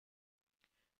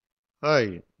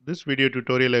Hi, this video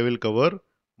tutorial I will cover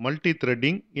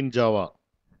multi-threading in Java.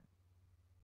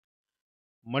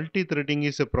 Multi-threading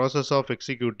is a process of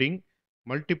executing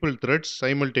multiple threads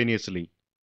simultaneously.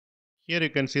 Here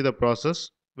you can see the process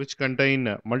which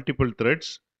contain multiple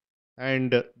threads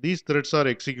and these threads are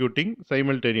executing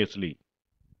simultaneously.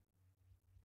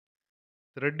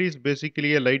 Thread is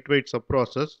basically a lightweight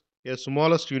subprocess, a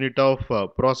smallest unit of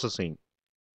processing.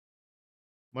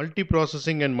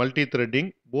 Multiprocessing and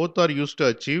multi-threading both are used to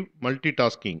achieve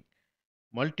multitasking.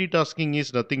 Multitasking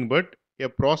is nothing but a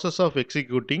process of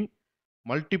executing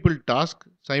multiple tasks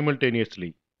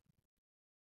simultaneously.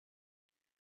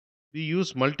 We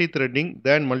use multi-threading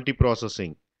than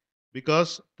multiprocessing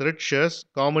because thread shares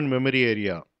common memory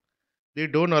area. They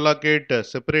don't allocate a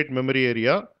separate memory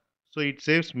area, so it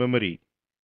saves memory.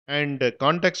 And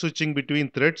context switching between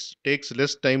threads takes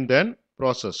less time than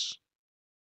process.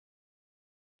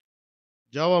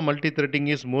 Java multi-threading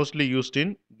is mostly used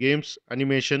in games,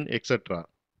 animation, etc.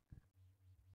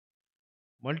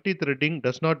 Multi-threading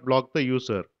does not block the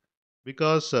user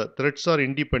because threads are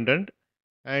independent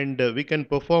and we can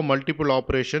perform multiple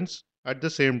operations at the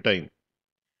same time.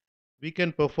 We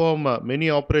can perform many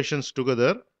operations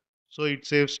together, so it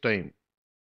saves time.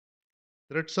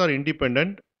 Threads are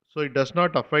independent, so it does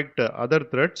not affect other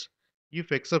threads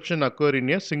if exception occur in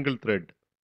a single thread.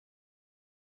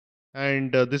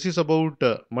 And this is about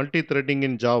multi-threading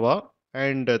in Java,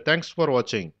 and thanks for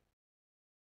watching.